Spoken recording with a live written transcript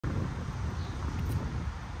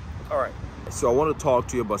All right, so I want to talk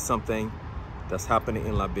to you about something that's happening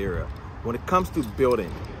in Liberia when it comes to building.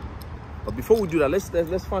 But before we do that, let's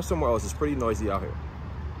find somewhere else. It's pretty noisy out here.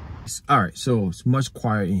 All right, so it's much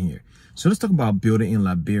quiet in here. So let's talk about building in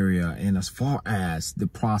Liberia, and as far as the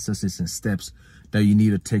processes and steps that you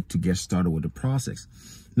need to take to get started with the process.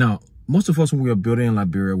 Now, most of us, when we are building in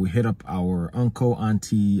Liberia, we hit up our uncle,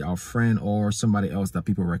 auntie, our friend, or somebody else that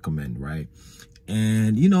people recommend, right?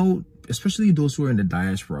 And, you know, especially those who are in the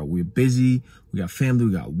diaspora, we're busy, we got family,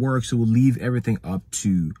 we got work, so we'll leave everything up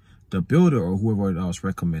to the builder or whoever else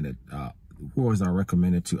recommended,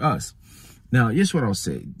 recommended to us. Now, here's what I'll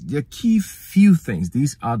say. The key few things,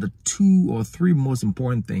 these are the 2 or 3 most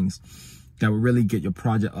important things that will really get your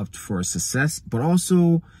project up for success, but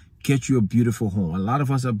also get you a beautiful home. A lot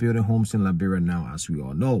of us are building homes in Liberia now, as we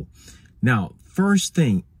all know. Now, first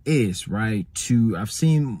thing is, right, I've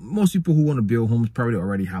seen most people who want to build homes probably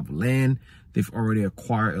already have land. They've already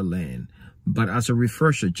acquired a land. But as a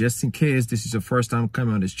refresher, just in case this is your first time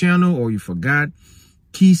coming on this channel or you forgot,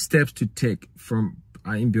 key steps to take from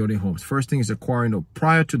in building homes. First thing is acquiring,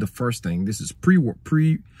 prior to the first thing, this is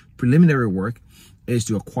preliminary work, is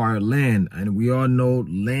to acquire land. And we all know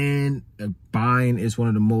land buying is one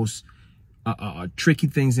of the most tricky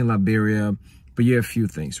things in Liberia. But yeah, a few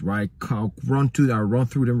things, right? I'll run through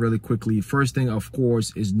them really quickly. First thing, of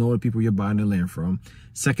course, is know the people you're buying the land from.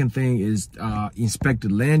 Second thing is inspect the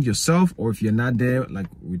land yourself, or if you're not there, like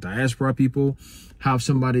with diaspora people, have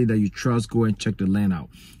somebody that you trust go and check the land out.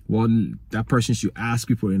 Well, that person should ask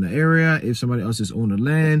people in the area. If somebody else has owned the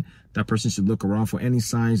land, that person should look around for any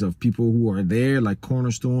signs of people who are there, like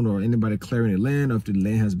cornerstone or anybody clearing the land, or if the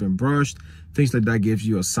land has been brushed. Things like that gives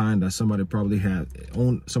you a sign that somebody probably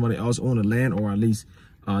somebody else owned the land, or at least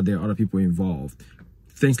there are other people involved.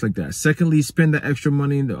 Things like that. Secondly, spend the extra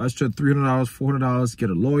money, the extra $300, $400, get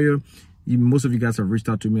a lawyer. Most of you guys have reached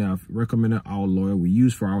out to me. I've recommended our lawyer we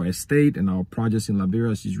use for our estate and our projects in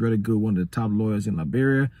Liberia. She's really good, one of the top lawyers in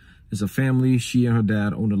Liberia. It's a family. She and her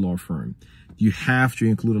dad own a law firm. You have to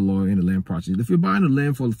include a lawyer in the land project. If you're buying the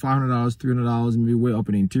land for $500, $300, maybe way up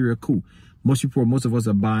in the interior, cool. Most of us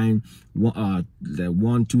are buying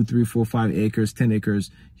 1, 2, 3, 4, 5 acres, 10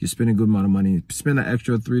 acres. You're spending a good amount of money. Spend an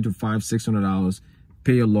extra $300 to $600.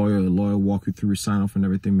 Pay a lawyer. The lawyer walk you through, sign off and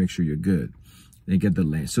everything. Make sure you're good and get the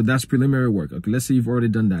land. So that's preliminary work. Okay, let's say you've already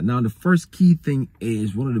done that. Now, the first key thing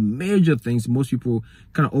is one of the major things most people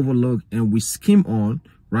kind of overlook and we skim on,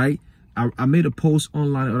 right? I made a post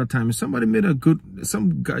online the other time and somebody made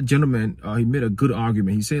some gentleman, he made a good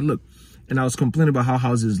argument. He said, look, and I was complaining about how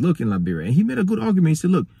houses look in Liberia. And he made a good argument. He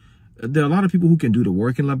said, look, there are a lot of people who can do the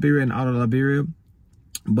work in Liberia and out of Liberia.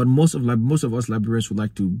 But most of us Liberians would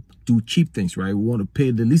like to do cheap things, right? We want to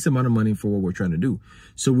pay the least amount of money for what we're trying to do.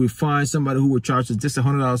 So we find somebody who would charge us just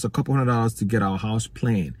 $100, a couple $100 to get our house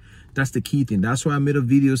planned. That's the key thing. That's why I made a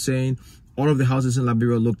video saying all of the houses in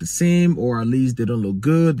Liberia look the same, or at least they don't look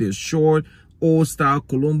good. They're short, old style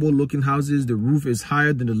Colombo looking houses. The roof is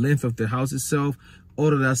higher than the length of the house itself.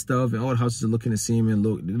 All of that stuff, and all the houses are looking the same and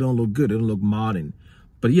they don't look good. They don't look modern.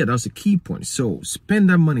 But yeah, that's a key point. So spend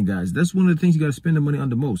that money, guys. That's one of the things you got to spend the money on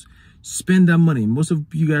the most. Spend that money. Most of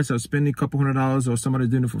you guys are spending a couple $100, or somebody's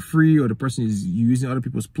doing it for free, or the person is using other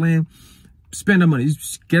people's plan. Spend that money.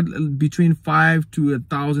 Just get between $500 to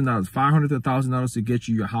 $1,000, $500 to $1,000 to get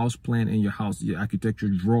you your house plan and your architecture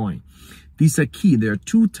drawing. These are key. There are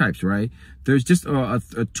 2 types, right? There's just a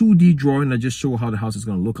 2D drawing that just show how the house is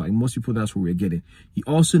going to look like. Most people, that's what we're getting. You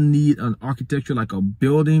also need an architecture, like a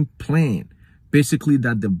building plan, basically,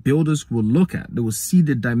 that the builders will look at. They will see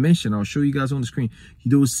the dimension. I'll show you guys on the screen.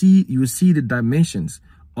 You will see the dimensions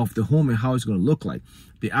of the home and how it's going to look like.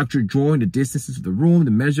 The actual drawing, the distances of the room,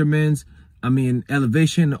 the measurements,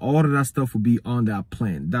 elevation, all of that stuff will be on that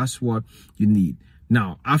plan. That's what you need.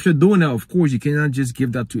 Now, after doing that, of course, you cannot just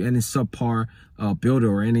give that to any subpar builder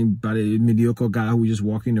or anybody, mediocre guy who just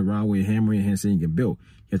walking around with a hammer in your hand saying you can build.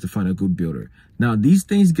 You have to find a good builder. Now, these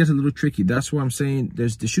things get a little tricky. That's why I'm saying there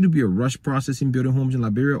shouldn't be a rush process in building homes in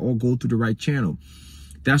Liberia, or go through the right channel.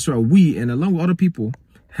 That's why we, and along with other people,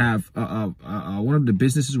 have one of the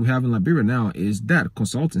businesses we have in Liberia now is that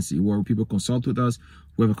consultancy, where people consult with us.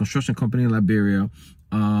 We have a construction company in Liberia,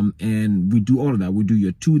 and we do all of that. We do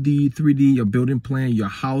your 2D, 3D, your building plan, your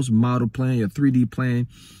house model plan, your 3D plan.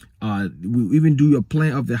 We even do your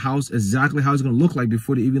plan of the house, exactly how it's going to look like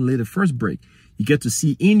before they even lay the first brick. You get to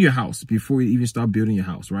see in your house before you even start building your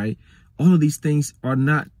house, right? All of these things are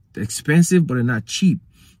not expensive, but they're not cheap,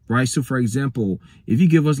 right? So for example, if you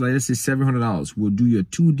give us, like, let's say $700, we'll do your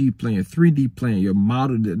 2D plan, your 3D plan, your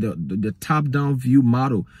model, the top-down view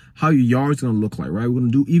model, how your yard's going to look like, right? We're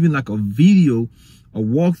going to do even like a video a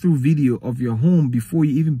walkthrough video of your home before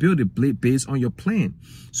you even build it based on your plan.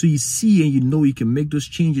 So you see and you know you can make those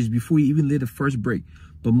changes before you even lay the first brick.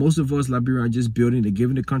 But most of us Liberians are just building, they're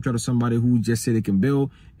giving the contract to somebody who just said they can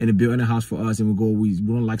build, and they're building a house for us, and we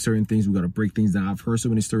don't like certain things, we got to break things down. I've heard so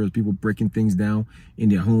many stories of people breaking things down in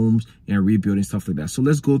their homes and rebuilding stuff like that. So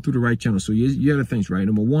let's go through the right channel. So you have the things, right?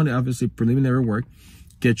 Number one, obviously preliminary work.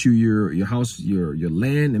 Get you your house, your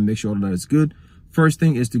land, and make sure all that is good. First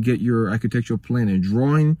thing is to get your architectural plan and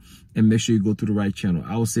drawing, and make sure you go through the right channel.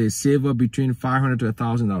 I would say save up between $500 to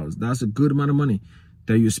 $1,000. That's a good amount of money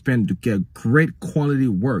that you spend to get great quality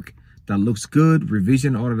work that looks good,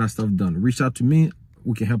 revision, all of that stuff done. Reach out to me.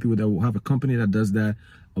 We can help you with that. We'll have a company that does that.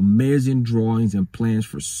 Amazing drawings and plans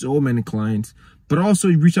for so many clients. But also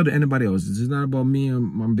reach out to anybody else. This is not about me and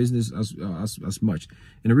my business as much.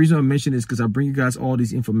 And the reason I mention is because I bring you guys all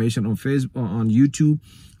this information on Facebook, on YouTube.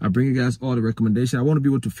 I bring you guys all the recommendations. I want to be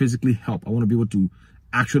able to physically help. I want to be able to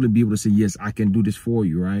actually be able to say, yes, I can do this for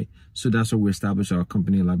you, right? So that's why we established our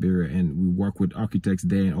company in Liberia, and we work with architects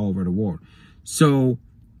there and all over the world. So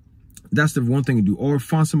that's the one thing to do. Or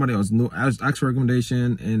find somebody else, ask for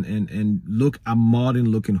recommendation, and look at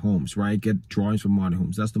modern looking homes, right? Get drawings for modern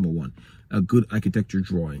homes. That's number one, a good architecture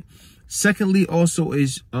drawing. Secondly, also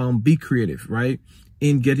is be creative, right?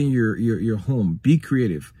 In getting your home, be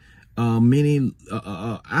creative. Meaning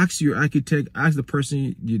ask your architect, ask the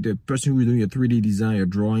person who is doing your 3D design, your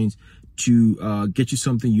drawings, to get you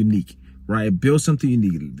something unique, right? Build something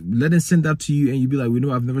unique. Let them send that to you, and you be like,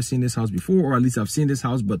 I've never seen this house before, or at least I've seen this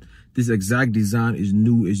house, but this exact design is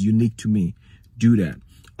new, is unique to me. Do that.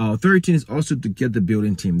 13 is also to get the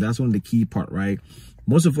building team. That's one of the key part, right?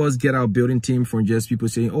 Most of us get our building team from just people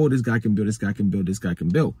saying, oh, this guy can build, this guy can build, this guy can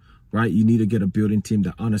build, right? You need to get a building team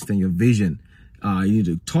that understand your vision. You need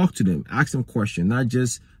to talk to them, ask them questions, not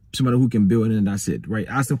just somebody who can build and that's it, right?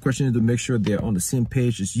 Ask them questions to make sure they're on the same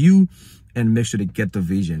page as you, and make sure they get the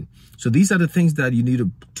vision. So these are the things that you need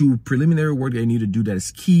to do, preliminary work that you need to do that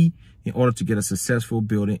is key in order to get a successful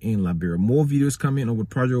building in Liberia. More videos coming on what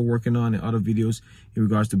project we're working on and other videos in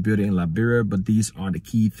regards to building in Liberia, but these are the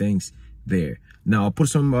key things there. Now I'll put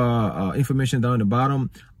some information down at the bottom.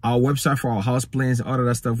 Our website for our house plans and all of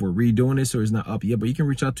that stuff, we're redoing it, so it's not up yet, but you can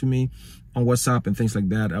reach out to me on WhatsApp and things like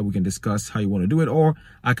that. We can discuss how you want to do it, or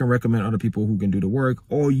I can recommend other people who can do the work,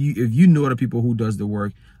 or if you know other people who does the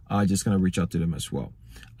work, just gonna reach out to them as well.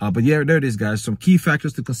 But yeah, there it is, guys. Some key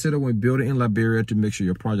factors to consider when building in Liberia to make sure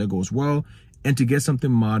your project goes well and to get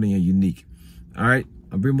something modern and unique. All right,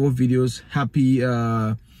 I'll bring more videos. Happy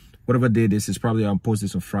whatever day this is. Probably I'll post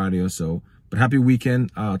this on Friday or so, but happy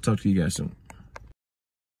weekend. I'll talk to you guys soon.